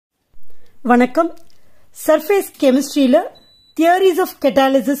வணக்கம். Surface கெமிஸ்ட்ரியில theories of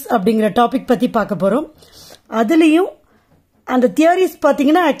catalysis அப்படிங்கிற topic பத்தி பார்க்க போறோம். அதுலயும் அந்த தியரிஸ்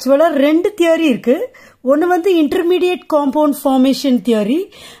பாத்தீங்கன்னா ஆக்சுவலா ரெண்டு தியரி இருக்கு. ஒன்னு வந்து intermediate compound formation theory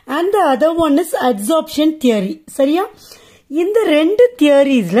and the other one is adsorption theory. சரியா? இந்த ரெண்டு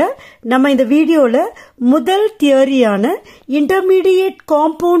தியரிஸ்ல நம்ம இந்த வீடியோல முதல் தியரியான இன்டர்மீடியேட்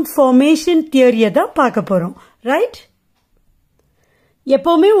காம்பவுண்ட் ஃபார்மேஷன் தியரியை தான் பார்க்க போறோம். ரைட்?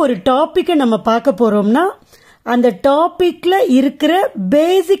 எப்பவுமே ஒரு டாபிக்கை நம்ம பார்க்க போறோம்னா அந்த டாபிக்ல இருக்கிற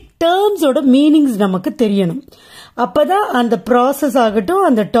பேசிக் டேர்ம்ஸோட மீனிங்ஸ் நமக்கு தெரியணும். அப்பதான் அந்த ப்ராசஸ் ஆகட்டும்,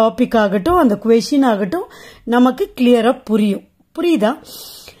 அந்த டாபிக் ஆகட்டும், அந்த குவெஸ்டின் ஆகட்டும் நமக்கு கிளியரா புரியும். புரியுதா?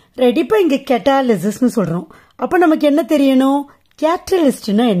 ரைட். இப்ப இங்க கேட்டாலிசிஸ்னு சொல்றோம். அப்ப நமக்கு என்ன தெரியணும்?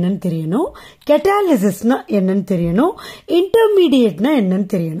 கேட்டலிஸ்ட்னா என்னன்னு தெரியணும், கேட்டாலிசிஸ்னா என்னன்னு தெரியணும், இன்டர்மீடியேட்னா என்னன்னு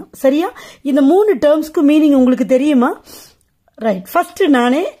தெரியணும். சரியா? இந்த மூணு டேர்ம்ஸ்க்கு மீனிங் உங்களுக்கு தெரியுமா? ரைட். ஃபர்ஸ்ட்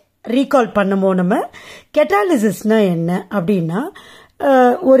நானே ரீகால் பண்ணும்போது நம்ம கேட்டாலிசிஸ்னா என்ன அப்படின்னா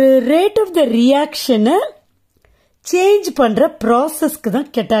ஒரு ரேட் ஆஃப் த ரியாக்ஷனை சேஞ்ச் பண்ற ப்ராசஸ்க்கு தான்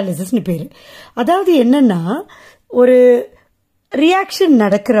கேட்டாலிசிஸ்னு பேரு. அதாவது என்னன்னா ஒரு ரியாக்ஷன்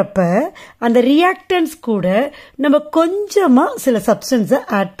நடக்கிறப்ப அந்த ரியாக்டன்ஸ் கூட நம்ம கொஞ்சமா சில சப்ஸ்டன்ஸை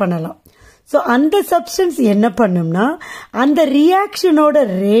ஆட் பண்ணலாம். ஸோ அந்த சப்ஸ்டன்ஸ் என்ன பண்ணும்னா அந்த ரியாக்ஷனோட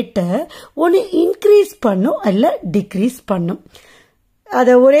ரேட்டை ஒன்று இன்க்ரீஸ் பண்ணும் அல்ல டிக்ரீஸ் பண்ணும்.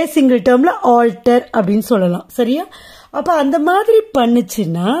 அதை ஒரே சிங்கிள் டேர்ம்ல ஆல்டர் அப்படின்னு சொல்லலாம். சரியா? அப்ப அந்த மாதிரி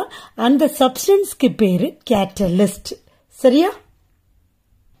பண்ணுச்சுன்னா அந்த சப்ஸ்டன்ஸ்க்கு பேரு கேட்டலிஸ்ட். சரியா?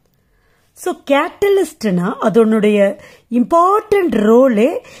 ஸோ கேட்டலிஸ்ட்னா அதனுடைய important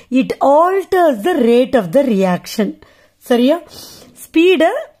ரோலே it altars the rate of the reaction. சரியா?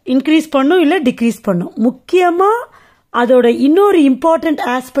 ஸ்பீடை இன்க்ரீஸ் பண்ணும் இல்ல டிக்ரீஸ் பண்ணும். முக்கியமா அதோட இன்னொரு இம்பார்ட்டன்ட்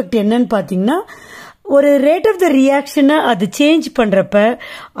ஆஸ்பெக்ட் என்னன்னு பாத்தீங்கன்னா ஒரு ரேட் ஆஃப் த ரியாக்ஷனை அது சேஞ்ச் பண்றப்ப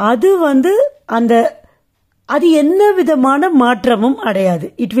அது வந்து அது என்ன விதமான மாற்றமும் அடையாது.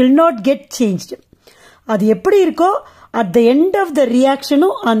 It will not get changed. அது எப்படி இருக்கோ at the end of the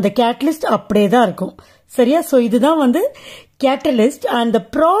ரியாக்ஷனும் அந்த கேட்டலிஸ்ட் அப்படியே தான் இருக்கும். சரியா? சோ இதுதான் வந்து கேட்டலிஸ்ட். அந்த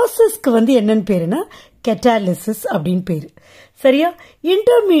ப்ராசஸ்க்கு வந்து என்னன்னு பேருனா கேட்டாலிசிஸ் அப்படின்னு பேரு. சரியா?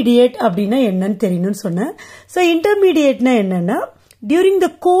 இன்டர்மீடியேட் அப்படின்னா என்னன்னு தெரியணும்னு சொன்னேன். ஸோ இன்டர்மீடியேட்னா என்னன்னா during the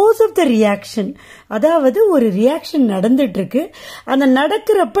course of the reaction, அதாவது ஒரு ரியாக்ஷன் நடந்துட்டு இருக்கு, அந்த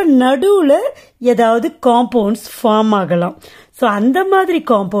நடக்கிறப்ப நடுவுல ஏதாவது காம்பவுண்ட்ஸ் ஃபார்ம் ஆகலாம். ஸோ அந்த மாதிரி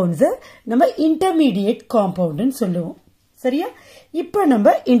காம்பவுண்ட்ஸை நம்ம இன்டர்மீடியேட் காம்பவுண்ட்னு சொல்லுவோம். சரியா? இப்ப நம்ம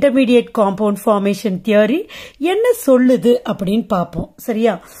இன்டர்மீடியேட் காம்பவுண்ட் ஃபார்மேஷன் தியரி என்ன சொல்லுது அப்படின்னு பார்ப்போம்.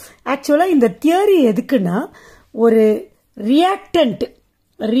 சரியா? ஆக்சுவலா இந்த தியரி எதுக்குன்னா ஒரு reactants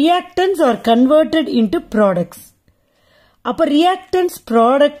are converted into products. அப்ப ரியாக்டன்ஸ்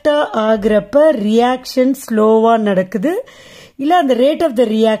ப்ராடக்டா ஆகிறப்ப ரியாக்ஷன் ஸ்லோவா நடக்குது. இல்ல அந்த ரேட் ஆஃப் த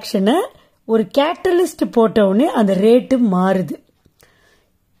ரியாக்ஷனை ஒரு கேட்டலிஸ்ட் போட்ட உடனே அந்த ரேட்டு மாறுது.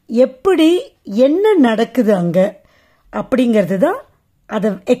 எப்படி என்ன நடக்குது அங்க அப்படிங்கிறது தான்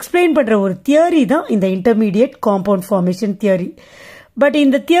அதை எக்ஸ்பிளைன் பண்ற ஒரு தியரி தான் இந்த intermediate compound formation theory. But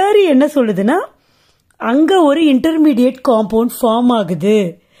இந்த தியரி என்ன சொல்லுதுன்னா அங்க ஒரு இன்டர்மீடியேட் காம்பவுண்ட் ஃபார்ம் ஆகுது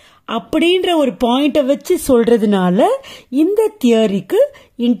அப்படின்ற ஒரு பாயிண்ட வச்சு சொல்றதுனால இந்த தியரிக்கு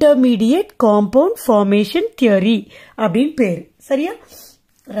இன்டர்மீடியேட் காம்பவுண்ட் ஃபார்மேஷன் தியரி அப்படின்னு பேரு. சரியா?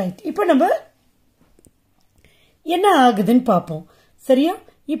 ரைட். இப்போ நம்ம என்ன ஆகுதுன்னு பார்ப்போம். சரியா?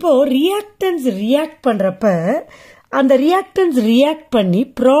 இப்போ ரியாக்டன்ஸ் ரியாக்ட் பண்றப்ப அந்த ரியாக்டன்ஸ் ரியாக்ட் பண்ணி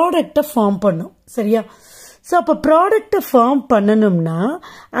ப்ராடக்டை ஃபார்ம் பண்ணும். சரியா? ஸோ அப்போ ப்ராடக்டை ஃபார்ம் பண்ணணும்னா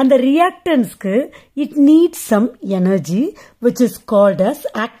அந்த ரியாக்டன்ஸ்க்கு it needs some energy which is called as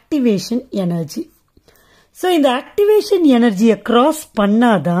activation energy. So இந்த ஆக்டிவேஷன் எனர்ஜியை கிராஸ்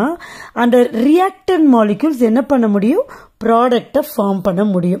பண்ணாதான் அந்த ரியாக்டன் மாலிக்யூல்ஸ் என்ன பண்ண முடியும்? ப்ராடக்டை ஃபார்ம் பண்ண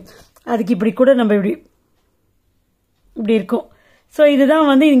முடியும். அதுக்கு இப்படி கூட நம்ம இப்படி இருக்கும். ஸோ இதுதான்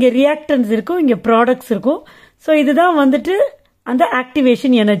வந்து இங்க ரியாக்டன்ஸ் இருக்கும், இங்க ப்ராடக்ட்ஸ் இருக்கும். ஸோ இதுதான் வந்துட்டு அந்த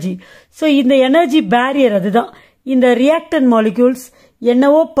ஆக்டிவேஷன் எனர்ஜி. ஸோ இந்த எனர்ஜி பேரியர் அதுதான். இந்த ரியாக்டன் மாலிக்யூல்ஸ்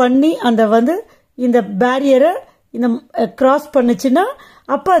என்னவோ பண்ணி அந்த வந்து இந்த பேரியரை இந்த கிராஸ் பண்ணுச்சுன்னா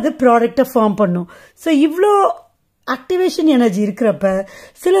அப்ப அது ப்ராடக்டை ஃபார்ம் பண்ணும். ஸோ இவ்வளோ ஆக்டிவேஷன் எனர்ஜி இருக்கிறப்ப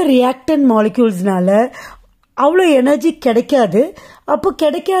சில ரியாக்டன் மாலிக்யூல்ஸ்னால அவ்வளோ எனர்ஜி கிடைக்காது. அப்போ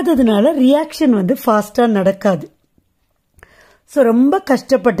கிடைக்காததுனால ரியாக்ஷன் வந்து ஃபாஸ்டா நடக்காது. ஸோ ரொம்ப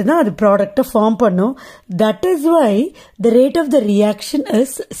கஷ்டப்பட்டு தான் அது ப்ராடக்டை ஃபார்ம் பண்ணும். That is why the rate of the reaction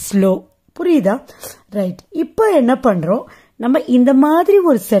is slow. புரியுதா? ரைட். இப்போ என்ன பண்றோம்? நம்ம இந்த மாதிரி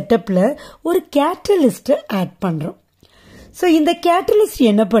ஒரு செட்டப்ல ஒரு கேட்டலிஸ்ட் ஆட் பண்றோம். ஸோ இந்த கேட்டலிஸ்ட்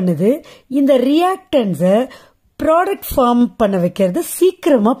என்ன பண்ணுது? இந்த ரியாக்டன்ஸை ப்ராடக்ட் ஃபார்ம் பண்ண வைக்கிறது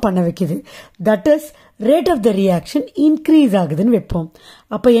சீக்கிரமா பண்ண வைக்குது. That is rate of the reaction increase ஆகுதுன்னு வைப்போம்.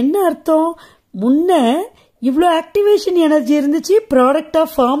 அப்ப என்ன அர்த்தம்? முன்ன இவ்வளோ ஆக்டிவேஷன் எனர்ஜி இருந்துச்சு, ப்ராடக்டா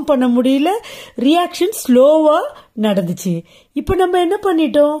ஃபார்ம் பண்ண முடியல, ரியாக்ஷன் ஸ்லோவா நடந்துச்சு. இப்போ நம்ம என்ன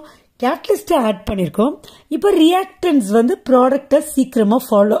பண்ணிட்டோம்? கேட்டலிஸ்ட் ஆட் பண்ணிருக்கோம். இப்போ ரியாக்டன்ஸ் வந்து ப்ராடக்டை சீக்கிரமா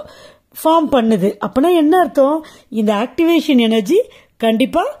ஃபார்ம் பண்ணுது. அப்பனா என்ன அர்த்தம்? இந்த ஆக்டிவேஷன் எனர்ஜி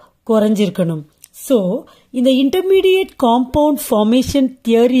கண்டிப்பா குறைஞ்சிருக்கணும். ஸோ இந்த இன்டர்மீடியேட் காம்பவுண்ட் ஃபார்மேஷன்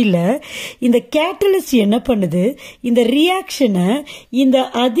தியரியில இந்த கேட்டலிஸ்ட் என்ன பண்ணுது? இந்த ரியாக்ஷனை இந்த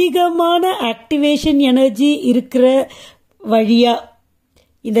அதிகமான ஆக்டிவேஷன் எனர்ஜி இருக்கிற வழியா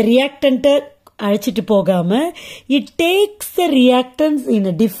இந்த ரியாக்டன்ட்டை அழைச்சிட்டு போகாம it takes the reactants in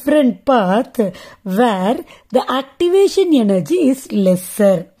a different path where the activation energy is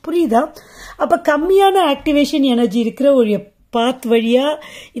lesser. புரியுதா? அப்ப கம்மியான ஆக்டிவேஷன் எனர்ஜி இருக்கிற ஒரு பாத் வழியா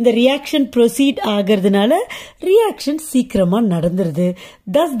இந்த ரியாக்ஷன் ப்ரொசீட் ஆகிறதுனால ரியாக்ஷன் சீக்கிரமா நடந்துருது.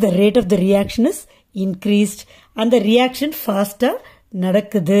 thus the rate of the reaction is increased. அந்த ரியாக்ஷன் ஃபாஸ்டா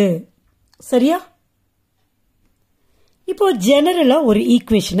நடக்குது. சரியா? இப்போ ஜெனரலா ஒரு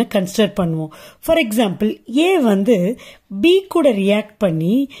ஈக்குவேஷனை கன்சிடர் பண்ணுவோம். ஃபார் எக்ஸாம்பிள், ஏ வந்து பி கூட ரியாக்ட்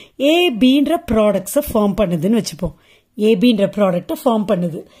பண்ணி ஏபின்ற ப்ராடக்ட்ஸை ஃபார்ம் பண்ணுதுன்னு வச்சுப்போம். ஏபின்ற ப்ராடக்டை ஃபார்ம்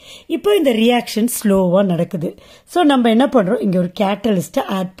பண்ணுது. இப்போ இந்த ரியாக்ஷன் ஸ்லோவா நடக்குது. ஸோ நம்ம என்ன பண்றோம்? இங்க ஒரு கேட்டலிஸ்ட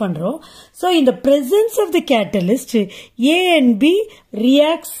ஆட் பண்றோம். ஸோ இந்த presence of the catalyst A and B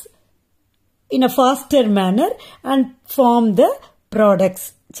reacts in a pastor manner and form the products.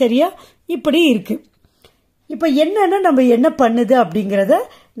 சரியா? இப்படி இருக்கு. இப்ப என்னன்னா நம்ம என்ன பண்ணுது அப்படிங்கறத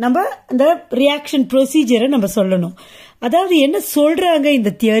நம்ம இந்த ரியாக்ஷன் ப்ரொசீஜரை நம்ம சொல்லணும். அதாவது என்ன சொல்றாங்க இந்த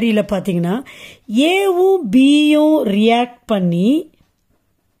தியரியில பாத்தீங்கன்னா, ஏவும் பியும் ரியாக்ட் பண்ணி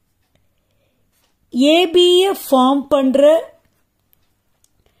ஏபிய ஃபார்ம் பண்ற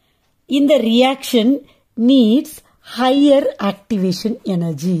இந்த reaction needs higher activation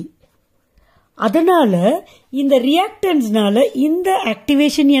energy. அதனால இந்த ரியாக்டன்ஸ்னால இந்த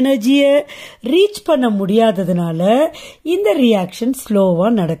ஆக்டிவேஷன் எனர்ஜியை ரீச் பண்ண முடியாததுனால இந்த ரியாக்ஷன் ஸ்லோவா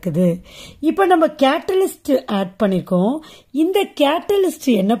நடக்குது. இப்ப நம்ம கேட்டலிஸ்ட் ஆட் பண்ணிருக்கோம். இந்த கேட்டலிஸ்ட்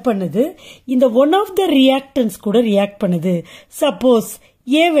என்ன பண்ணுது? இந்த ஒன் ஆஃப் த ரியாக்டன்ஸ் கூட ரியாக்ட் பண்ணுது. சப்போஸ்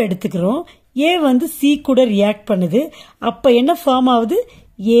ஏவை எடுத்துக்கிறோம். ஏ வந்து சி கூட ரியாக்ட் பண்ணுது. அப்ப என்ன ஃபார்ம் ஆகுது?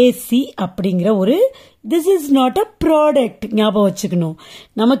 ஏசி அப்படிங்கிற ஒரு this is not a product. ஞாபகம் வச்சுக்கணும்.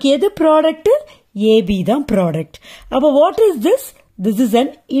 நமக்கு எது ப்ராடக்ட்? ஏபி தான் ப்ராடக்ட். அப்ப what is this? This is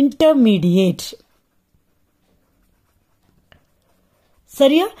an intermediate.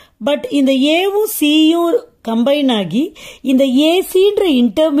 சரியா? பட் இந்த ஏவும் சியும் கம்பைன் ஆகி இந்த ஏசின்ற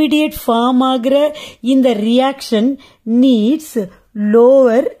இன்டர்மீடியேட் ஃபார்ம் ஆகிற இந்த ரியாக்ஷன் நீட்ஸ்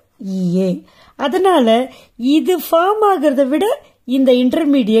லோவர் இஏ. அதனால இது ஃபார்ம் ஆகிறத விட இந்த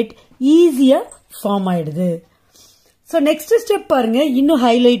இன்டர்மீடியேட் ஈஸியா ஃபார்ம் ஆயிடுது. ஸோ நெக்ஸ்ட் ஸ்டெப் பாருங்க, இன்னும்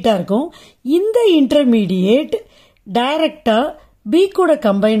ஹைலைட்டா இருக்கும். இந்த இன்டர்மீடியேட் டைரக்டா பி கூட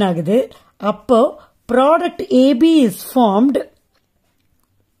கம்பைன் ஆகுது. அப்போ product AB is formed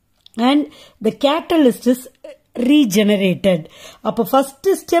and the catalyst is regenerated. அப்போ ஃபர்ஸ்ட்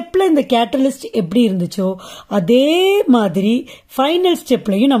ஸ்டெப்ல இந்த கேட்டலிஸ்ட் எப்படி இருந்துச்சோ அதே மாதிரி ஃபைனல்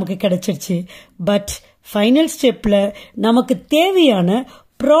ஸ்டெப்லயும் நமக்கு கிடைச்சிருச்சு. பட் ஃபைனல் ஸ்டெப்ல நமக்கு தேவையான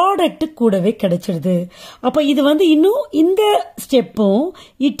ப்ராடக்ட் கூடவே கிடைச்சிருது. அப்ப இது வந்து இன்னும் இந்த ஸ்டெப்பும்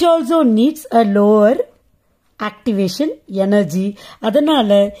it also needs a lower activation energy. அதனால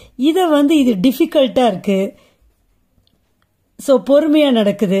இத வந்து இது டிஃபிகல்ட்டா இருக்கு. சோ பொறுமையா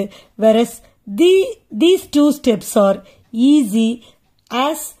நடக்குது. whereas these two steps are easy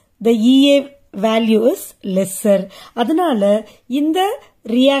as the EA value is lesser. அதனால இந்த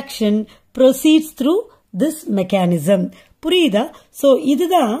reaction proceeds through this mechanism. புரியுதா? சோ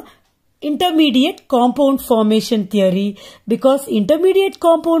இதுதான் intermediate compound formation theory. because intermediate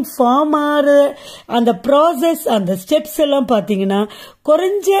compound form ஆற அந்த process அந்த steps எல்லாம் பாத்தீங்கன்னா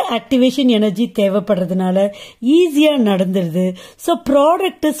குறைஞ்ச activation energy தேவைப்படுறதுனால ஈஸியா நடந்துருது. so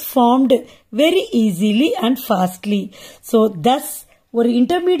product is formed very easily and fastly. so thus ஒரு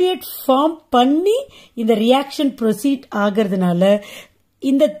intermediate form பண்ணி இந்த reaction proceed ஆகிறதுனால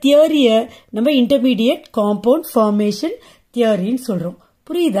இந்த தியரிய நம்ம intermediate compound formation தியரின்னு சொல்றோம்.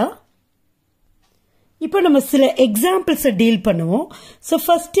 புரியுதா? இப்போ நம்ம சில எக்ஸாம்பிள்ஸ் டீல் பண்ணுவோம். So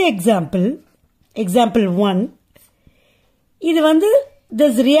first example 1. இது வந்து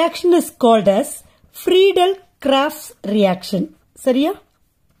this reaction is called as Friedel-Crafts reaction. சரியா?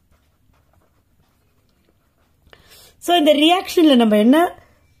 சோ இந்த ரியாக்ஷன்ல நம்ம என்ன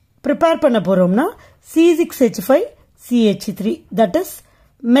ப்ரிப்பேர் பண்ண போறோம்னா C6H5CH3 that is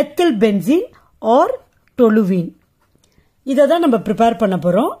methyl benzene or toluene. இத தான் நம்ம ப்ரிப்பேர் பண்ண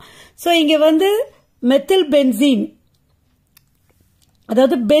போறோம். சோ இங்க வந்து மெத்தில் பென்சீன்,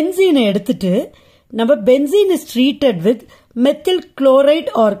 அதாவது பென்சீனை எடுத்துட்டு நம்ம benzene is treated with methyl chloride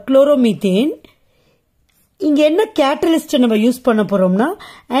or chloromethane. இங்க என்ன catalyst நம்ம யூஸ் பண்ண போறோம்னா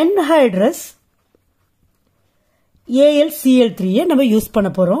anhydrous AlCl3 நம்ம யூஸ் பண்ண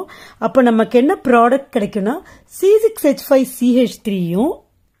போறோம். அப்ப நமக்கு என்ன ப்ராடக்ட் கிடைக்கும்னா C6H5CH3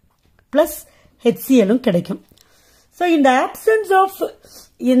 plus HCl கிடைக்கும். So in the absence of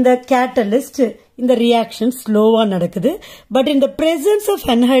in the catalyst in the reaction slow-ஆ நடக்குது. But in the presence of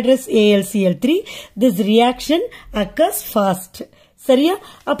anhydrous AlCl3 this reaction occurs fast. சரியா?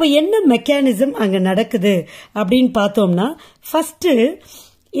 அப்ப என்ன மெக்கானிசம் அங்க நடக்குது அப்படின்னு பார்த்தோம்னா ஃபர்ஸ்ட்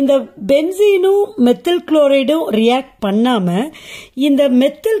இந்த பென்சீனும் மெத்தில் குளோரைடும் ரியாக்ட் பண்ணாம இந்த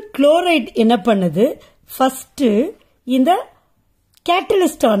மெத்தில் குளோரைட் என்ன பண்ணுது ஃபர்ஸ்ட் இந்த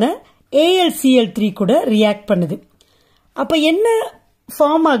கேட்டலிஸ்டான AlCl3 கூட ரியாக்ட் பண்ணுது. அப்ப என்ன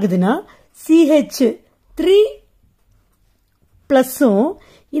ஃபார்ம் ஆகுதுன்னா CH3 பிளஸும்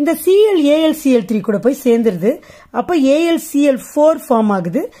இந்த AlCl3 கூட போய் சேர்ந்துருது. அப்ப AlCl4 ஃபார்ம்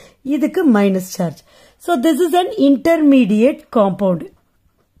ஆகுது. இதுக்கு minus charge. So this is an intermediate compound.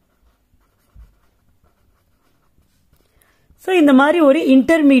 So இந்த மாதிரி ஒரு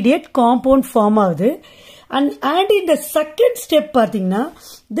intermediate compound ஃபார்ம் ஆகுது. And in the second step பாத்தீங்கன்னா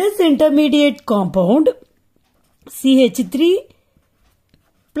this intermediate compound CH3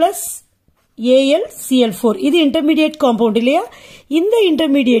 plus AlCl4 இது intermediate compound இல்லையா? இந்த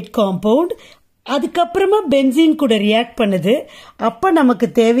intermediate compound அதுக்கப்புறமா பென்சீன் கூட ரியாக்ட் பண்ணுது. அப்ப நமக்கு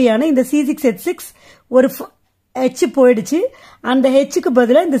தேவையான இந்த C6H6 ஒரு H போயிடுச்சு. அந்த Hக்கு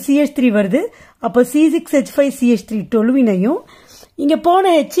பதிலா இந்த CH3 வருது. அப்ப C6H5CH3 டொலுவினையும் இங்க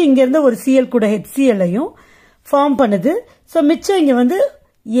போன H இங்க இருந்த ஒரு Cl கூட HCl ஐயும் ஃபார்ம் பண்ணுது. சோ மிச்சம் இங்க வந்து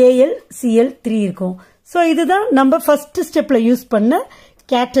AlCl3 இருக்கும். சோ இதுதான் நம்ம ஃபர்ஸ்ட் ஸ்டெப்ல யூஸ் பண்ண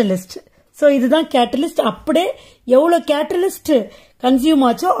கேட்டலிஸ்ட். சோ இதுதான் கேட்டலிஸ்ட். அப்படியே எவ்வளவு கேட்டலிஸ்ட் கன்சியூம்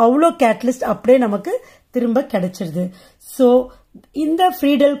ஆச்சோ அவ்வளோ கேட்டலிஸ்ட் அப்படியே நமக்கு திரும்ப கிடைச்சிருது. சோ இந்த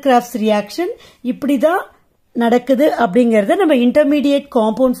ஃப்ரீடல் கிராஃப்ட்ஸ் ரியாக்ஷன் இப்படிதான் நடக்குது அப்படிங்கறத நம்ம இன்டர்மீடியேட்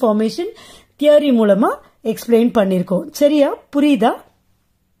காம்பவுண்ட் ஃபார்மேஷன் தியரி மூலமா எக்ஸ்பிளைன் பண்ணிருக்கோம். சரியா? புரியுதா?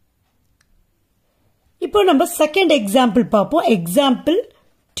 இப்போ நம்ம செகண்ட் எக்ஸாம்பிள் பார்ப்போம். எக்ஸாம்பிள்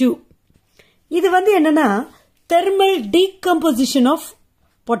 2. இது வந்து என்னன்னா thermal decomposition of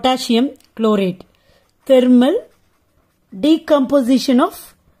potassium chlorate. Thermal decomposition of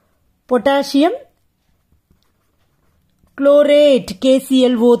potassium chlorate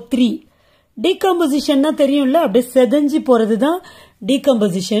KClO3. டீகம்போசிஷன்னா தெரியும்ல, அப்படியே செதஞ்சு போறதுதான்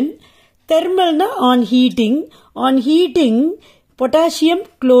decomposition. தெர்மல்னா on heating. On heating potassium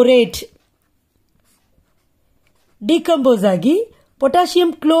chlorate decompose ஆகி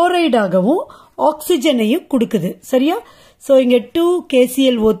பொட்டாசியம் குளோரைட் ஆகவும் ஆக்சிஜனையும் கொடுக்குது. சரியா? சோ இங்க 2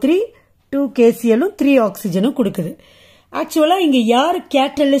 KClO3 2 KClம் 3 ஆக்சிஜனும் கொடுக்குது. ஆக்சுவலா இங்க யார்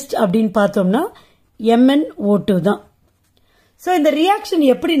கேட்டலிஸ்ட் அப்படின்னு பார்த்தோம்னா MnO2 தான். சோ இந்த ரியாக்ஷன்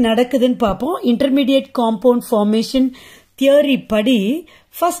எப்படி நடக்குதுன்னு பார்ப்போம். இன்டர்மீடியேட் காம்பவுண்ட் ஃபார்மேஷன் தியரி படி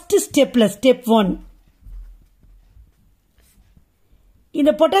ஃபர்ஸ்ட் ஸ்டெப்ல ஸ்டெப் 1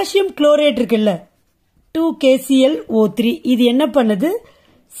 இந்த பொட்டாசியம் குளோரேட் இருக்குல்ல 2 KClO3 இது என்ன பண்ணுது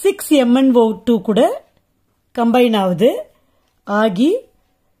 6 MnO2 கூட கம்பைன் ஆகுது. ஆகி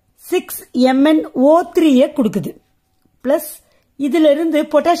 6 MnO3 கொடுக்குது. பிளஸ் இதுல இருந்து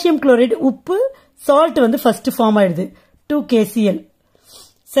பொட்டாசியம் குளோரைடு உப்பு சால்ட் வந்து ஃபர்ஸ்ட் ஃபார்ம் ஆயிடுது 2 KCl.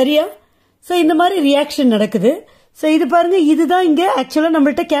 சரியா? சோ இந்த மாதிரி ரியாக்ஷன் நடக்குது. சோ இது பாருங்க, இதுதான் இங்க ஆக்சுவலா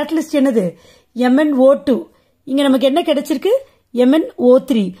நம்மள்ட்ட கேட்டலிஸ்ட் என்னது MnO2. இங்க நமக்கு என்ன கிடைச்சிருக்கு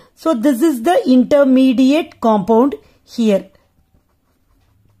MnO3. So this is the intermediate compound here.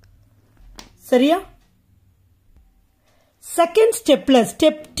 சரியா? செகண்ட் ஸ்டெப்ல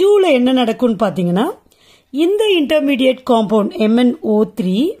ஸ்டெப் 2ல என்ன நடக்கும்னு பாத்தீங்கன்னா இந்த இன்டர்மீடியேட் காம்பவுண்ட்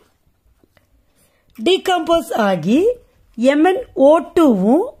MnO3 டீகம்போஸ் ஆகி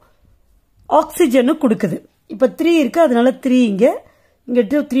MnO2வும் ஆக்சிஜனும் கொடுக்குது. இப்ப 3 இருக்கு, அதனால 3 இங்க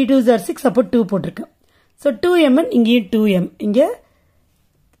 2 3 2s are 6 அப்போ 2 போட்டிருக்கேன். So 2Mn இங்கேயும் 2M இங்க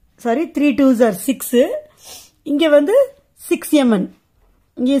சாரி 3 2s are 6 இங்க வந்து 6Mn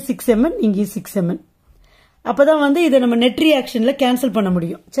இங்கே 6Mn இங்கே 6Mn. அப்பதான் வந்து இதை நம்ம நெட் ரியாக்ஷன்ல கேன்சல் பண்ண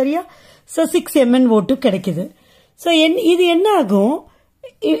முடியும். சரியா? சோ 6MnO2 கிடைக்குது. சோ இது என்ன ஆகும்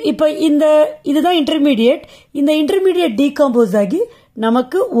இப்ப இதுதான் இன்டர்மீடியேட். இந்த இன்டர்மீடியேட் டீகம்போஸ் ஆகி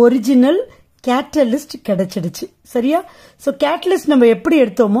நமக்கு ஒரிஜினல் கேட்டலிஸ்ட் கிடைச்சிடுச்சு. சரியா? சோ கேட்டலிஸ்ட் நம்ம எப்படி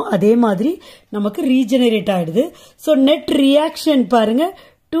எடுத்தோமோ அதே மாதிரி நமக்கு ரீஜெனரேட் ஆயிடுது. சோ நெட் ரியாக்ஷன் பாருங்க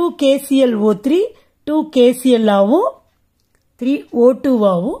 2 KClO3 2 KCl ஆவும் 3 O2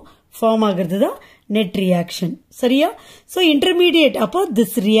 ஆவும் ஃபார்ம் ஆகிறது தான் நெட் ரியாக்ஷன். சரியா? சோ இன்டர்மீடியேட் அப்போ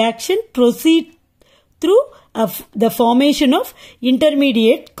this reaction proceed through the formation of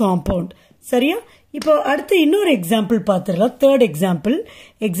intermediate compound. சரியா? இப்போ அடுத்து இன்னொரு எக்ஸாம்பிள் பார்த்துடலாம். Third example,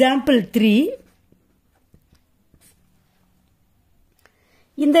 example 3.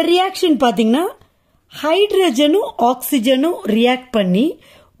 இந்த ரியாக்ஷன் பாத்தீங்கன்னா ஹைட்ரஜனும் ஆக்சிஜனும் ரியாக்ட் பண்ணி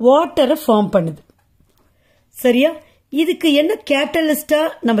வாட்டரை ஃபார்ம் பண்ணுது. சரியா? இதுக்கு என்ன கேட்டலிஸ்டா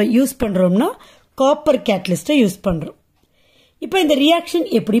நம்ம யூஸ் பண்றோம்னா காப்பர் கேட்டலிஸ்டா யூஸ் பண்றோம். இப்போ இந்த ரியாக்ஷன்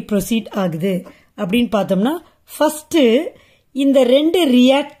எப்படி ப்ரொசீட் ஆகுது அப்படின்னு பார்த்தோம்னா, ஃபர்ஸ்ட் இந்த ரெண்டு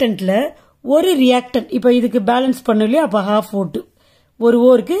ரியாக்டன்ட்ல ஒரு ரியாக்டன்ட், இப்போ இதுக்கு பேலன்ஸ் பண்ணோம் இல்லையா, அப்போ ஹாஃப் ஓ டு ஒரு ஓ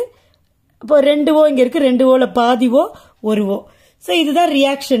இருக்கு, இப்போ 2 ஓ இங்க இருக்கு, 2 ஓல பாதி ஓ 1 ஓ. ஸோ இதுதான்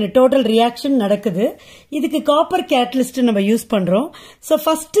ரியாக்ஷன், டோட்டல் ரியாக்ஷன் நடக்குது. இதுக்கு காப்பர் கேட்டலிஸ்ட் நம்ம யூஸ் பண்றோம். ஸோ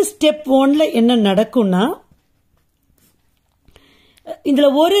ஃபர்ஸ்ட் ஸ்டெப் 1ல என்ன நடக்கும்னா, இதுல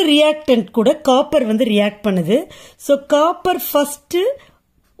ஒரு ரியாக்டன்ட் கூட காப்பர் வந்து ரியாக்ட் பண்ணுது. ஸோ காப்பர் ஃபர்ஸ்ட்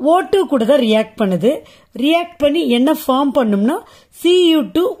O2 கூட தான் ரியாக்ட் பண்ணுது. ரியாக்ட் பண்ணி என்ன ஃபார்ம் பண்ணும்னா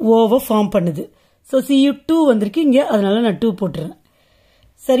Cu2O ஃபார்ம் பண்ணுது. ஸோ Cu2 வந்திருக்கு இங்க, அதனால நான் 2 போட்டுறேன்.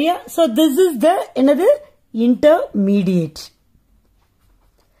 சரியா? ஸோ திஸ் இஸ் த என்னது இன்டர்மீடியேட்.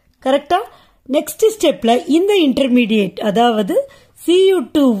 கரெக்டா? நெக்ஸ்ட் ஸ்டெப்ல இந்த இன்டர்மீடியேட் அதாவது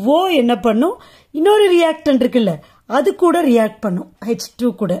Cu2O என்ன பண்ணும், இன்னொரு ரியாக்டன்ட் இருக்குல்ல அது கூட ரியாக்ட் பண்ணும், H2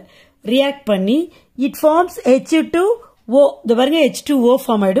 கூட ரியாக்ட் பண்ணி இட் ஃபார்ம்ஸ் H2O. இது பாருங்க H2O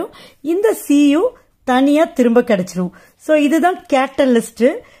ஃபார்ம் ஆயிடும். இந்த Cu தனியா திரும்ப கிடைச்சிடும். ஸோ இதுதான் கேட்டலிஸ்ட்.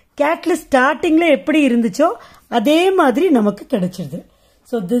 கேட்டலிஸ்ட் ஸ்டார்டிங்ல எப்படி இருந்துச்சோ அதே மாதிரி நமக்கு கிடைச்சிருது.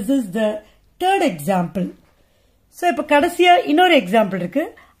 So this is the third example. So இப்போ கடைசியா இன்னொரு எக்ஸாம்பிள் இருக்கு,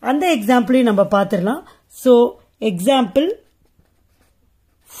 அந்த எக்ஸாம்பிளையும் நம்ம பார்த்துடலாம். So example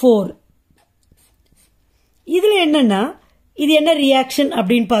 4. இதுல என்னன்னா, இது என்ன ரியாக்ஷன்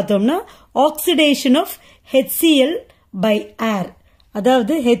அப்படின்னு பார்த்தோம்னா ஆக்சிடேஷன் ஆஃப் HCl பை ஏர்.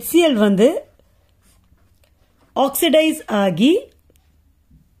 அதாவது HCl வந்து ஆக்சிடைஸ் ஆகி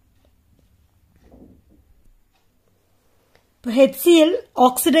HCl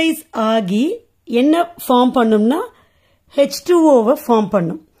ஆக்சிடைஸ் ஆகி என்ன ஃபார்ம் பண்ணும்னா H2O ஃபார்ம்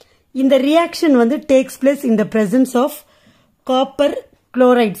பண்ணும். இந்த ரியாக்ஷன் வந்து takes place in the presence of copper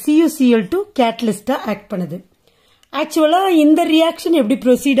chloride CuCl2 கேட்டலிஸ்டா act பண்ணுது. ஆக்சுவலா இந்த ரியாக்ஷன் எப்படி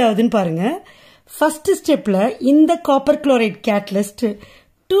ப்ரொசீட் ஆகுதுன்னு பாருங்க. ஃபர்ஸ்ட் ஸ்டெப்ல இந்த copper chloride catalyst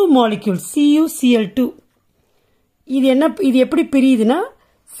 2 molecule CuCl2 இது எப்படி பிரியுதுன்னா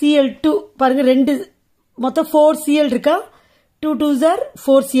Cl2 பாருங்க, 2 மொத்தம் 4 Cl இருக்கா, 2 2s are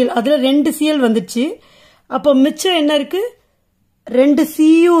 4 Cl, அதுல 2 Cl வந்துச்சு. அப்போ மிச்சம் என்ன இருக்கு, 2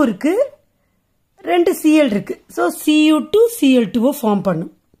 Cu இருக்கு, 2 Cl இருக்கு. ஸோ Cu2 Cl2 ஃபார்ம்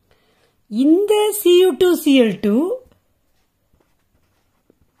பண்ணும். இந்த Cu2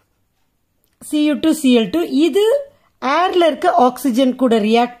 Cl2 இது ஏர்ல இருக்க ஆக்சிஜன் கூட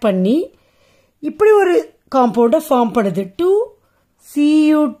ரியாக்ட் பண்ணி இப்படி ஒரு காம்பவுண்ட ஃபார்ம் பண்ணுது,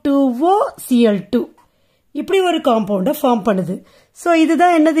 2Cu2O Cl2 இப்படி ஒரு காம்பவுண்ட ஃபார்ம் பண்ணுது. ஸோ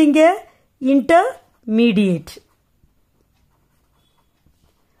இதுதான் என்னது இங்க இன்டர்மீடியேட்.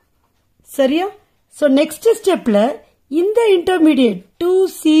 சரியா? ஸோ நெக்ஸ்ட் ஸ்டெப்ல இந்த இன்டர்மீடியேட்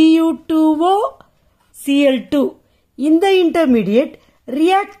 2Cu2O Cl2 இந்த இன்டர்மீடியேட்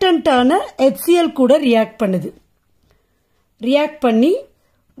ரியாக்டன்டான HCl கூட ரியாக்ட் பண்ணுது. ரியாக்ட் பண்ணி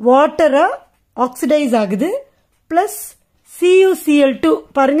வாட்டரா ஆக்சிடைஸ் ஆகுது. பிளஸ் CuCl2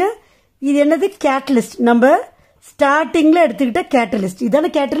 பாருங்க, இது என்னது கேட்டலிஸ்ட். நம்ம ஸ்டார்டிங்ல எடுத்துக்கிட்ட கேட்டலிஸ்ட், இதான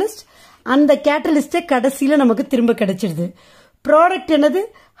கேட்டலிஸ்ட். அந்த கேட்டலிஸ்ட கடைசியில நமக்கு திரும்ப கிடைச்சிருது. ப்ராடக்ட் என்னது,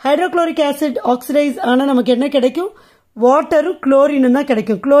 ஹைட்ரோக்ளோரிக் ஆசிட் ஆக்சிடைஸ் ஆனா நமக்கு என்ன கிடைக்கும், வாட்டரும் குளோரினும் தான்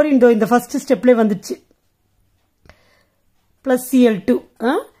கிடைக்கும். குளோரின் இந்த ஃபர்ஸ்ட் ஸ்டெப்ல வந்துச்சு, பிளஸ் Cl2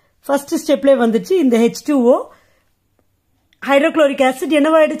 ஃபர்ஸ்ட் ஸ்டெப்ல வந்துச்சு. இந்த H2O ஹைட்ரோக்ளோரிக் ஆசிட்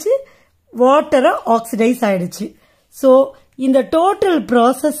என்னவாயிடுச்சு, வாட்டரா ஆக்சிடைஸ் ஆயிடுச்சு. ஸோ இந்த டோட்டல்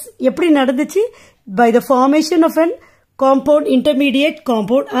ப்ராசஸ் எப்படி நடந்துச்சு, by the formation of an compound, intermediate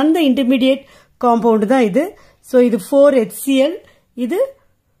compound. அந்த இன்டர்மீடியேட் காம்பவுண்ட் தான் இது. ஸோ இது 4HCl, இது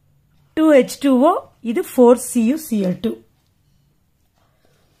 2H2O, இது 4CuCl2.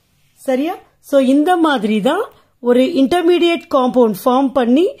 சரியா? ஸோ இந்த மாதிரி தான் ஒரு இன்டர்மீடியேட் காம்பவுண்ட் ஃபார்ம்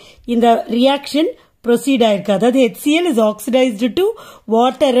பண்ணி இந்த ரியாக்ஷன் ப்ரொசீட் ஆயிருக்கு. அதாவது HCl is oxidized to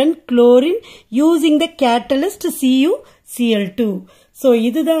water and chlorine using the catalyst CuCl2. So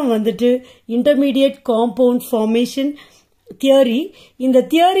இதுதான் வந்துட்டு இன்டர்மீடியேட் காம்பவுண்ட் ஃபார்மேஷன் தியரி. இந்த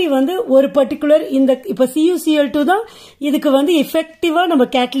தியரி வந்து ஒரு பர்டிகுலர் இந்த இப்ப CuCl2 தான் இதுக்கு வந்து எஃபெக்டிவா நம்ம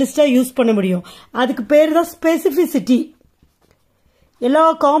கேட்டலிஸ்டா யூஸ் பண்ண முடியும். அதுக்கு பேர் தான் ஸ்பெசிபிசிட்டி. எல்லா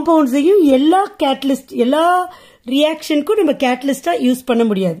காம்பவுண்ட்ஸையும் எல்லா கேட்டலிஸ்ட் எல்லா ரியாக்ஷனுக்கும் நம்ம கேட்டலிஸ்டா யூஸ் பண்ண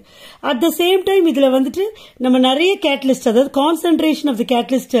முடியாது. அட் த சேம் டைம் இதுல வந்துட்டு நம்ம நிறைய கேட்டலிஸ்ட், அதாவது concentration of the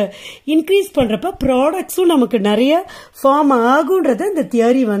catalyst increase பண்றப்ப ப்ராடக்ட்ஸும் நமக்கு நிறைய ஃபார்ம் ஆகும்ன்றத இந்த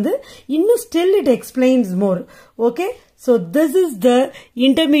தியரி வந்து இன்னும் still it explains more. Okay, so this is the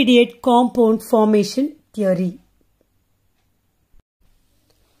intermediate compound formation theory.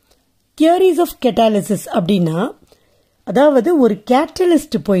 Theories of catalysis அப்படின்னா, அதாவது ஒரு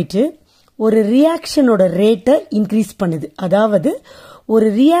கேட்டலிஸ்ட் போயிட்டு ஒரு ரியாக்ஷனோட ரேட்டை இன்க்ரீஸ் பண்ணுது. அதாவது ஒரு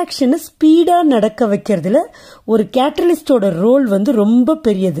ரியாக்ஷனை ஸ்பீடா நடக்க வைக்கிறதுல ஒரு கேட்டலிஸ்டோட ரோல் வந்து ரொம்ப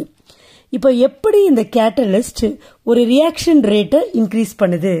பெரியது. இப்போ எப்படி இந்த கேட்டலிஸ்ட் ஒரு ரியாக்ஷன் ரேட்டை இன்க்ரீஸ்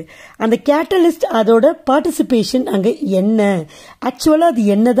பண்ணுது, அந்த கேட்டலிஸ்ட் அதோட பார்ட்டிசிபேஷன் அங்க என்ன, ஆக்சுவலா அது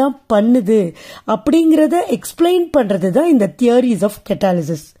என்னதான் பண்ணுது அப்படிங்கறத எக்ஸ்பிளைன் பண்றது தான் இந்த தியரிஸ் ஆஃப்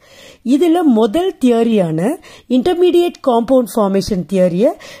கேட்டாலிசிஸ். இதுல முதல் தியரியான இன்டர்மீடியேட் காம்பவுண்ட் ஃபார்மேஷன்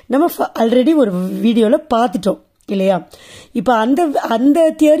தியரிய நம்ம ஆல்ரெடி ஒரு வீடியோல பார்த்துட்டோம் இல்லையா? இப்ப அந்த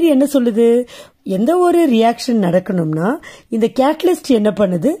தியரி என்ன சொல்லுது, எந்த ஒரு ரியாக்ஷன் நடக்கணும்னா இந்த கேட்டலிஸ்ட் என்ன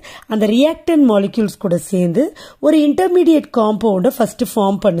பண்ணுது, அந்த ரியாக்டன்ட் மாலிக்யூல்ஸ் கூட சேர்ந்து ஒரு இன்டர்மீடியேட் காம்பவுண்ட ஃபர்ஸ்ட்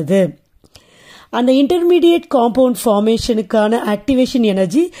ஃபார்ம் பண்ணுது. அந்த இன்டர்மீடியேட் காம்பவுண்ட் ஃபார்மேஷனுக்கான ஆக்டிவேஷன்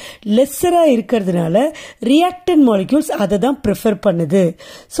எனர்ஜி லெஸ்ஸரா இருக்கிறதுனால ரியாக்டன்ட் மாலிக்யூல்ஸ் அதை தான் ப்ரிஃபர் பண்ணுது.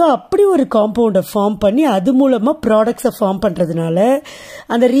 ஸோ அப்படி ஒரு காம்பவுண்டை ஃபார்ம் பண்ணி அது மூலமா ப்ராடக்ட்ஸை ஃபார்ம் பண்றதுனால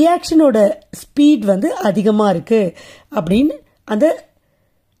அந்த ரியாக்ஷனோட ஸ்பீட் வந்து அதிகமா இருக்கு அப்படின்னு அந்த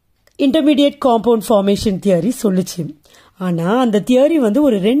இன்டர்மீடியேட் காம்பவுண்ட் ஃபார்மேஷன் தியரி சொல்லுச்சு. ஆனா அந்த தியரி வந்து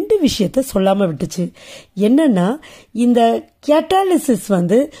ஒரு 2 விஷயத்த சொல்லாம விட்டுச்சு. என்னன்னா, இந்த கேட்டாலிசிஸ்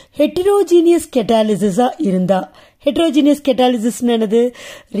வந்து ஹெட்டரோஜீனியஸ் கேட்டாலிசிஸா இருந்தா, ஹெட்டரோஜீனியஸ் கேட்டாலிசிஸ் என்னது,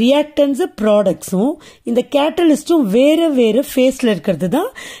 ரியாக்டன்ஸ் ப்ராடக்ட்ஸும் இந்த கேட்டலிஸ்டும் வேற வேற ஃபேஸ்ல இருக்கிறது தான்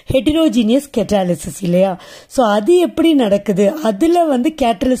ஹெட்டரோஜீனியஸ் கேட்டாலிசிஸ் இல்லையா? ஸோ அது எப்படி நடக்குது, அதுல வந்து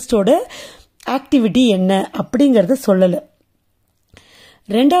கேட்டலிஸ்டோட ஆக்டிவிட்டி என்ன அப்படிங்கறத சொல்லல.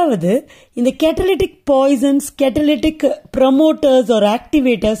 ரெண்டாவது, இந்த catalytic Poisson's, catalytic promoters R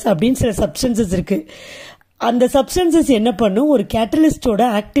activators அப்படின்னு சில சப்ஸ்டன்சஸ் இருக்கு. அந்த சப்ஸ்டன்சஸ் என்ன பண்ணும், ஒரு கேட்டலிஸ்டோட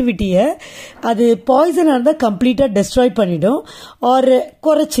ஆக்டிவிட்டியை அது பாய்சனா இருந்தா கம்ப்ளீட்டா டெஸ்ட்ராய் பண்ணிடும் ஆர்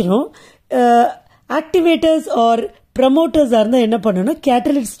குறைச்சிடும். ஆக்டிவேட்டர்ஸ் ஆர் ப்ரமோட்டர்ஸா இருந்தா என்ன பண்ணணும்னா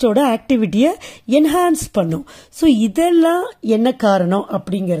கேட்டலிஸ்டோட ஆக்டிவிட்டியை என்ஹான்ஸ் பண்ணும். ஸோ இதெல்லாம் என்ன காரணம்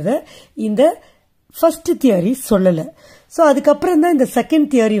அப்படிங்கறத இந்த ஃபர்ஸ்ட் தியரி சொல்லல. ஸோ அதுக்கப்புறம் தான் இந்த செகண்ட்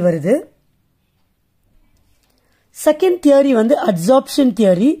தியரி வருது. செகண்ட் தியரி வந்து அட்சார்ப்ஷன்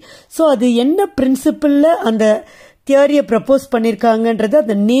தியரி. ஸோ அது என்ன பிரின்சிபிள்ல அந்த தியரியை ப்ரப்போஸ் பண்ணிருக்காங்கன்றது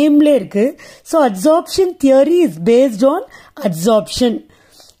அந்த நேம்ல இருக்கு. So adsorption theory is based on adsorption.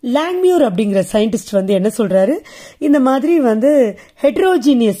 லாங்மியூர் அப்படிங்கிற சயின்டிஸ்ட் வந்து என்ன சொல்றாரு, இந்த மாதிரி வந்து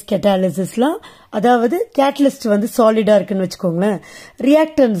ஹெட்ரோஜீனியஸ் கேட்டாலிசிஸ்லாம், அதாவது கேட்டலிஸ்ட் வந்து சாலிடா இருக்குன்னு வச்சுக்கோங்களேன்,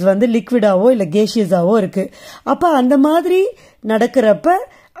 ரியாக்டன்ஸ் வந்து லிக்விடாவோ இல்ல கேஷியஸாவோ இருக்கு. அப்ப அந்த மாதிரி நடக்கிறப்ப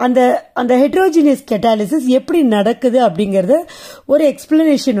அந்த ஹெட்ரோஜீனியஸ் கேட்டாலிசிஸ் எப்படி நடக்குது அப்படிங்கறத ஒரு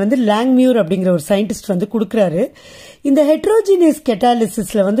எக்ஸ்பிளனேஷன் வந்து லாங்மியூர் அப்படிங்கிற ஒரு சயின்டிஸ்ட் வந்து கொடுக்கறாரு. இந்த ஹெட்ரோஜீனியஸ்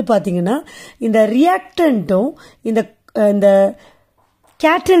கேட்டாலிசிஸ்ல வந்து பாத்தீங்கன்னா இந்த ரியாக்டன்ட்டும் இந்த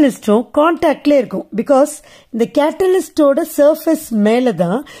கேட்டலிஸ்டும் கான்டாக்ட்ல இருக்கும். பிகாஸ் இந்த கேட்டலிஸ்டோட சர்ஃபேஸ் மேல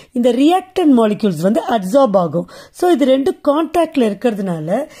தான் இந்த ரியாக்டன்ட் மாலிக்யூல்ஸ் வந்து அட்சார்ப் ஆகும். ஸோ இது 2 கான்டாக்ட்ல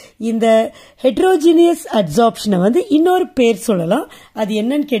இருக்கிறதுனால இந்த ஹெட்ரோஜீனியஸ் அட்சார்ப்ஷனை வந்து இன்னொரு பேர் சொல்லலாம். அது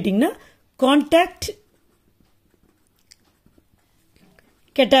என்னன்னு கேட்டீங்கன்னா கான்டாக்ட்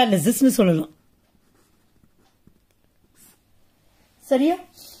கேட்டாலிசிஸ்னு சொல்லலாம். சரியா?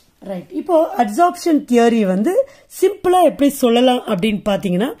 ரைட். இப்போ அட்சார்ப்ஷன் தியரி வந்து சிம்பிளா எப்படி சொல்லலாம் அப்படின்னு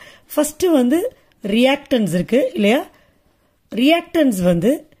பாத்தீங்கன்னா, ஃபர்ஸ்ட் வந்து ரியாக்டன்ஸ் இருக்கு இல்லையா? ரியாக்டன்ஸ்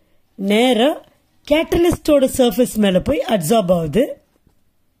வந்து நேரா கேட்டலிஸ்டோட சர்ஃபேஸ் மேல போய் அட்சார்ப் ஆகுது.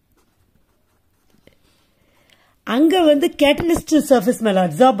 அங்க வந்து கேட்டலிஸ்ட் சர்ஃபேஸ் மேல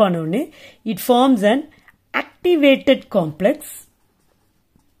அட்சார்ப் ஆன உடனே it forms an activated complex.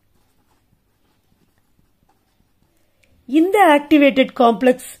 இந்த activated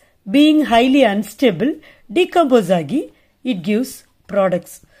complex being highly unstable decompose ஆகி it gives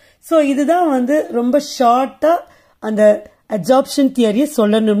products. So இதுதான் வந்து ரொம்ப ஷார்ட்டா அந்த அட்சார்ப்ஷன் தியரியை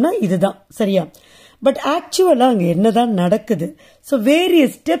சொல்லணும்னா இதுதான் சரியா? பட் ஆக்சுவலா அங்க என்னதான் நடக்குது? So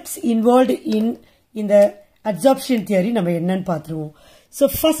various steps involved in இந்த அட்சார்ப்ஷன் தியரி நம்ம என்னன்னு பார்த்துருவோம். So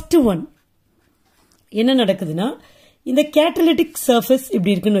first one என்ன நடக்குதுன்னா, இந்த கேட்டலிட்டிக் சர்ஃபேஸ்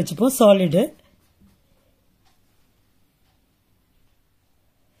இப்படி இருக்குன்னு வச்சுப்போம், சாலிடு.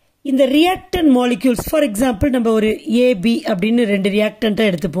 இந்த ரியாக்டன்ட் மாலிக்யூல்ஸ், ஃபார் எக்ஸாம்பிள் நம்ம ஒரு ஏபி அப்படின்னு 2 ரியாக்டன்ட்டை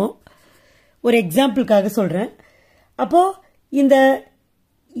எடுத்துப்போம், ஒரு எக்ஸாம்பிளுக்காக சொல்றேன். அப்போ இந்த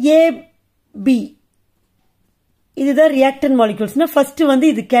ஏபி இதுதான் ரியாக்டன்ட் மாலிக்யூல்ஸ்னா ஃபர்ஸ்ட் வந்து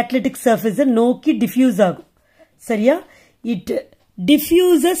இது கேட்டலிட்டிக் சர்ஃபேஸை நோக்கி டிஃப்யூஸ் ஆகும் சரியா? It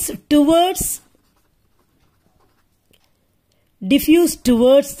diffuse towards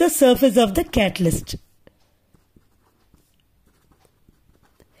the surface of the catalyst.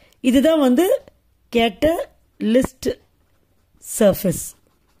 இதுதான் வந்து catalyst surface.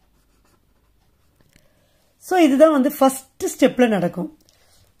 So இதுதான் வந்து first stepல நடக்கும்.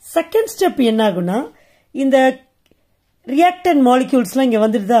 Second step என்ன ஆகும்னா, இந்த reactant moleculesலாம் இங்க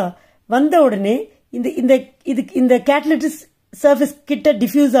வந்துடுதா, வந்த உடனே இந்த catalyst surface கிட்ட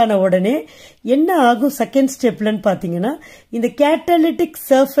diffuse ஆன உடனே என்ன ஆகும் second stepலன்னு பாத்தீங்கன்னா, இந்த catalytic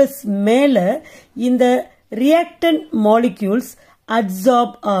surface மேல இந்த reactant molecules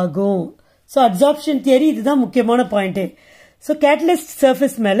absorb ஆகும். So absorption theory இதுதான் முக்கியமான பாயிண்ட். So catalyst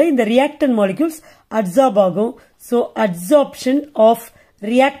surface மேல இந்த reactant molecules absorb ஆகும். So adsorption of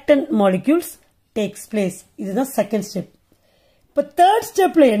reactant molecules takes place. இதுதான் second step. இப்போ third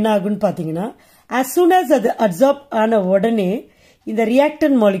stepல என்ன ஆகும்னு பாத்தீங்கன்னா, as soon as அது absorb ஆன உடனே இந்த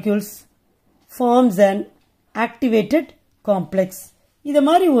reactant molecules forms an activated complex. இது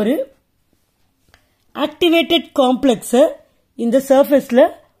மாதிரி ஒரு activated complex இந்த surfaceல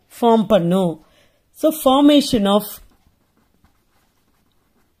form பண்ணும். So formation of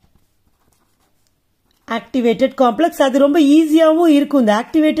activated complex அது ரொம்ப ஈஸியாவும் இருக்கும். இந்த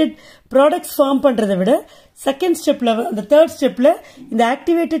activated products form பண்றதை விட செகண்ட் ஸ்டெப்ல அந்த தேர்ட் ஸ்டெப்ல இந்த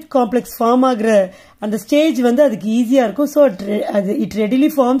activated complex form ஆகிற அந்த ஸ்டேஜ் வந்து அதுக்கு ஈஸியா இருக்கும். So it readily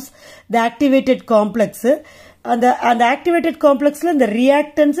forms the activated complex. அந்த activated complexல இந்த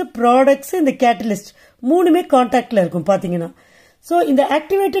ரியாக்டன்ஸ், ப்ராடக்ட்ஸ், இந்த கேட்டலிஸ்ட் மூணுமே கான்டாக்ட்ல இருக்கும் பாத்தீங்கன்னா. ஸோ இந்த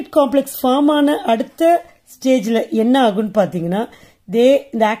activated complex ஃபார்ம் ஆன அடுத்த ஸ்டேஜ்ல என்ன ஆகும்னு பாத்தீங்கன்னா,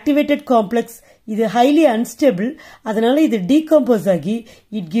 இந்த activated complex இது highly unstable, அதனால இது decompose ஆகி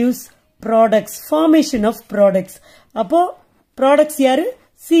it gives products, formation of products. அப்போ products யாரு?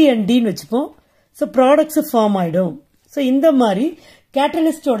 C and D ன்னு வச்சுப்போம். So products form ஆயிடும். So இந்த மாதிரி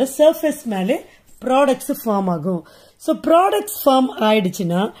catalystோட surface மேலே products form ஆகும். So products form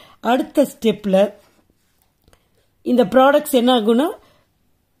ஆயிடுச்சுன்னா அடுத்த ஸ்டெப்ல இந்த products என்ன ஆகும்னா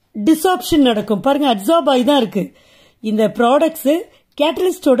டிசார்ப்ஷன் நடக்கும். பாருங்க, அப்சார்ப் ஆகி தான் இருக்கு. இந்த ப்ராடக்ட்ஸ்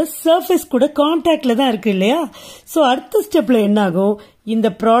கேட்டலிஸ்டோட சர்ஃபேஸ் கூட கான்டாக்ட்ல தான் இருக்கு இல்லையா? சோ அடுத்த ஸ்டெப்ல என்ன ஆகும், இந்த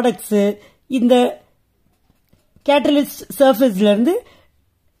ப்ராடக்ட்ஸ் இந்த கேட்டலிஸ்ட் சர்ஃபேஸ்ல இருந்து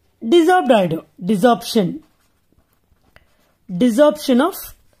டிசார்ப்ட் ஆயிடும். டிசார்ப்ஷன் ஆஃப்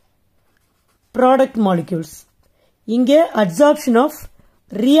ப்ராடக்ட் மாலிக்யூல்ஸ். இங்க அப்சார்ப்ஷன் ஆஃப்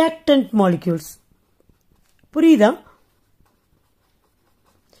ரியாக்டன்ட் மாலிக்யூல்ஸ். புரியுதா?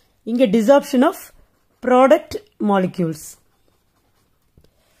 இங்க டிசார்ப்ஷன் ஆஃப் ப்ராடக்ட் மாலிக்யூல்ஸ்.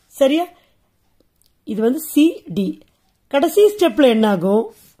 சரியா? இது வந்து சி டி. கடைசி ஸ்டெப்ல என்ன ஆகும்,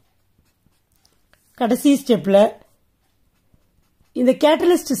 கடைசி ஸ்டெப்ல இந்த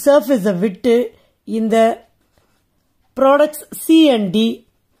கேட்டலிஸ்ட் சர்ஃபேஸ் விட்டு இந்த products C and D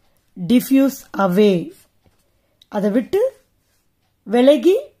diffuse அவே, அதை விட்டு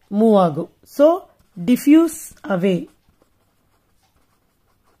விலகி மூவ் ஆகும். ஸோ டிஃப்யூஸ் அவே.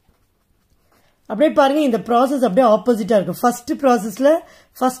 அப்படியே பாருங்க, இந்த ப்ராசஸ் அப்படியே ஆப்போசிட்டா இருக்கு. ஃபர்ஸ்ட் ப்ராசஸ்ல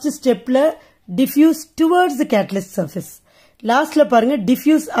ஃபர்ஸ்ட் ஸ்டெப்ல diffuse towards the catalyst surface, லாஸ்ட்ல பாருங்க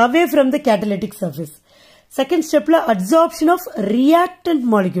diffuse away from the catalytic surface. Second ஸ்டெப்ல அப்சார்ப்ஷன் ஆஃப் ரியாக்டன்ட்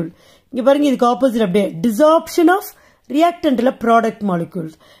மாலிக்யூல். இங்க பாருங்க, இதுக்கு ஆப்போசிட் அப்படியே டிசார்ப்ஷன் ஆஃப் ரியாக்டன்ட்ல ப்ராடக்ட்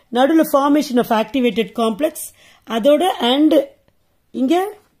மாலிக்யூல். நடுவில் ஃபார்மேஷன் ஆஃப் ஆக்டிவேட்டட் காம்ப்ளெக்ஸ், அதோட அண்ட் இங்க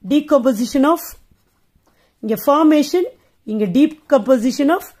டீகம்போசிஷன் ஆஃப், இங்க ஃபார்மேஷன், இங்க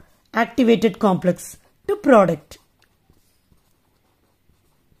decomposition of activated complex to product.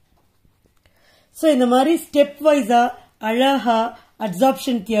 So இந்த மாதிரி ஸ்டெப் வைஸா அழகா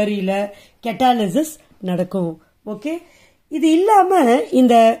அப்சார்ப்ஷன் தியரியில கேட்டாலிசிஸ் நடக்கும். ஓகே, இது இல்லாம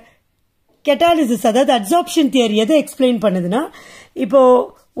இந்த கேட்டாலிசிஸ், அதாவது அப்சார்ப்ஷன் தியரி எதை எக்ஸ்பிளைன் பண்ணுதுன்னா, இப்போ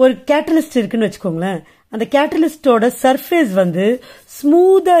ஒரு கேட்டலிஸ்ட் இருக்குன்னு வச்சுக்கோங்களேன், அந்த கேட்டலிஸ்டோட சர்ஃபேஸ் வந்து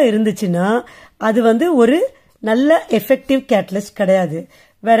ஸ்மூதா இருந்துச்சுன்னா அது வந்து ஒரு நல்ல எஃபெக்டிவ் கேட்டலிஸ்ட் கிடையாது.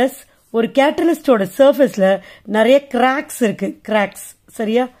 வேறஸ் ஒரு கேட்டலிஸ்டோட சர்ஃபேஸ்ல நிறைய கிராக்ஸ் இருக்கு, கிராக்ஸ்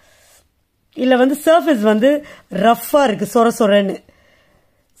சரியா, இல்ல வந்து சர்ஃபேஸ் வந்து ரஃபா இருக்கு, சொர சொரன்னு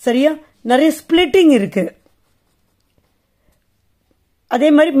சரியா, நிறைய ஸ்பிளிட்டிங் இருக்கு, அதே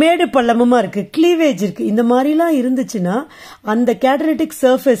மாதிரி மேடு பள்ளமுமா இருக்கு, கிளீவேஜ் இருக்கு. இந்த மாதிரிலாம் இருந்துச்சுன்னா அந்த கேட்டலிட்டிக்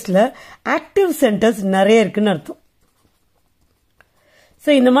சர்ஃபேஸ்ல ஆக்டிவ் சென்டர்ஸ் நிறைய இருக்குன்னு அர்த்தம். ஸோ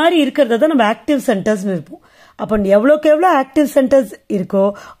இந்த மாதிரி இருக்கிறத தான் நம்ம ஆக்டிவ் சென்டர்ஸ் இருப்போம். அப்ப எவ்வளவுக்கு எவ்வளவு ஆக்டிவ் சென்டர்ஸ் இருக்கோ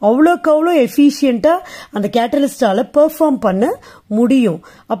அவ்வளோக்கு அவ்வளோ எஃபிஷியண்டா அந்த கேட்டலிஸ்டால பெர்ஃபார்ம் பண்ண முடியும்.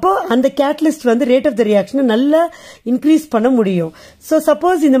 அப்போ அந்த கேட்டலிஸ்ட் வந்து ரேட் ஆஃப் த ரியாக்ஷனை நல்லா இன்க்ரீஸ் பண்ண முடியும். ஸோ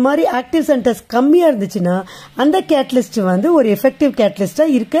சப்போஸ் இந்த மாதிரி ஆக்டிவ் சென்டர்ஸ் கம்மியா இருந்துச்சுன்னா அந்த கேட்டலிஸ்ட் வந்து ஒரு எஃபெக்டிவ் கேட்டலிஸ்டா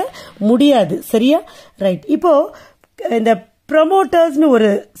இருக்க முடியாது. சரியா? ரைட். இப்போ இந்த ப்ரொமோட்டர்ஸ்னு ஒரு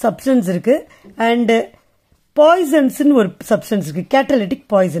சப்ஸ்டன்ஸ் இருக்கு அண்ட் பாய்சன்ஸ்னு ஒரு சப்ஸ்டன்ஸ் இருக்கு, கேட்டலிட்டிக்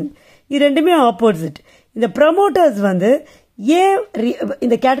பாய்சன். இது ரெண்டுமே ஆப்போசிட். இந்த ப்ரொமோட்டர்ஸ் வந்து ஏன்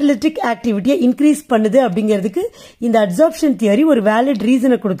இந்த கேட்டலிட்டிக் ஆக்டிவிட்டியை இன்க்ரீஸ் பண்ணுது அப்படிங்கிறதுக்கு இந்த அட்சார்ப்ஷன் தியரி ஒரு வேலிட்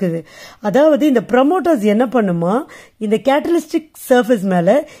ரீசனை கொடுக்குது. அதாவது இந்த ப்ரொமோட்டர்ஸ் என்ன பண்ணுமா, இந்த கேட்டலிஸ்டிக் சர்ஃபேஸ்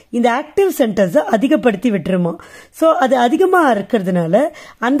மேல இந்த ஆக்டிவ் சென்டர்ஸை அதிகப்படுத்தி விட்டுருமா. ஸோ அது அதிகமாக இருக்கிறதுனால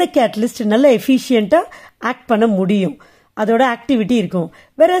அந்த கேட்டலிஸ்ட் நல்ல எஃபிஷியண்டா ஆக்ட் பண்ண முடியும், அதோட ஆக்டிவிட்டி இருக்கும்.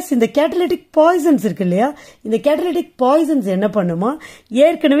 வேறஸ் இந்த கேட்டலிட்டிக் பாய்சன்ஸ் இருக்கு இல்லையா, இந்த கேட்டலிட்டிக் பாய்சன்ஸ் என்ன பண்ணுமா,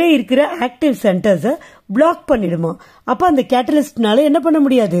 ஏற்கனவே இருக்கிற ஆக்டிவ் சென்டர்ஸை பிளாக் பண்ணிடுமா. அப்ப அந்த கேட்டலிஸ்ட்னால என்ன பண்ண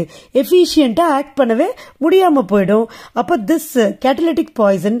முடியாது, எஃபிஷியண்டா ஆக்ட் பண்ணவே முடியாம போயிடும். அப்ப திஸ் கேட்டலிட்டிக்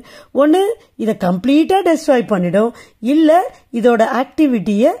பாய்சன் ஒன்னு இதை கம்ப்ளீட்டா டெஸ்ட்ராய் பண்ணிடும், இல்ல இதோட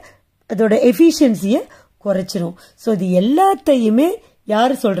ஆக்டிவிட்டியை அதோட எஃபிஷியன்சியை குறைச்சிரும். ஸோ இது எல்லாத்தையுமே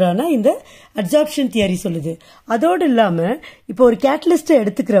யாரு சொல்றான்னா இந்த அட்சார்ப்ஷன் தியரி சொல்லுது. அதோடு இல்லாம இப்போ ஒரு கேட்டலிஸ்ட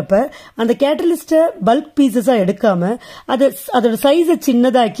எடுத்துக்கிறப்ப அந்த கேட்டலிஸ்ட பல்க் பீசஸா எடுக்காம அதோட சைஸை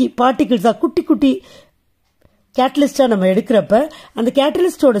சின்னதாக்கி பார்ட்டிகிள்ஸா குட்டி குட்டி கேட்டலிஸ்டா நம்ம எடுக்கிறப்ப அந்த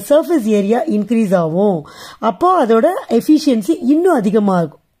கேட்டலிஸ்டோட சர்ஃபேஸ் ஏரியா இன்க்ரீஸ் ஆகும். அப்போ அதோட எஃபிஷியன்சி இன்னும்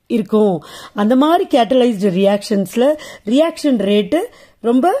அதிகமாகும் இருக்கும். அந்த மாதிரி கேட்டலைஸ்டு ரியாக்ஷன்ஸ்ல ரியாக்ஷன் ரேட்டு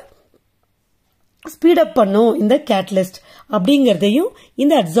ரொம்ப ஸ்பீடப் பண்ணும் இந்த கேட்டலிஸ்ட் அப்படிங்கறதையும்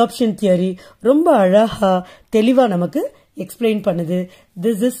இந்த அட்சார்ப்ஷன் தியரி ரொம்ப அழகா தெளிவா நமக்கு எக்ஸ்பிளைன் பண்ணுது.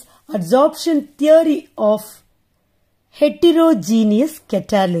 This is adsorption theory of heterogeneous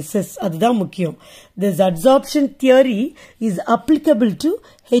catalysis. அதுதான் முக்கியம். This adsorption theory is applicable to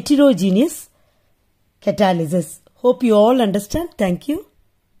heterogeneous catalysis. Hope you all understand. Thank you.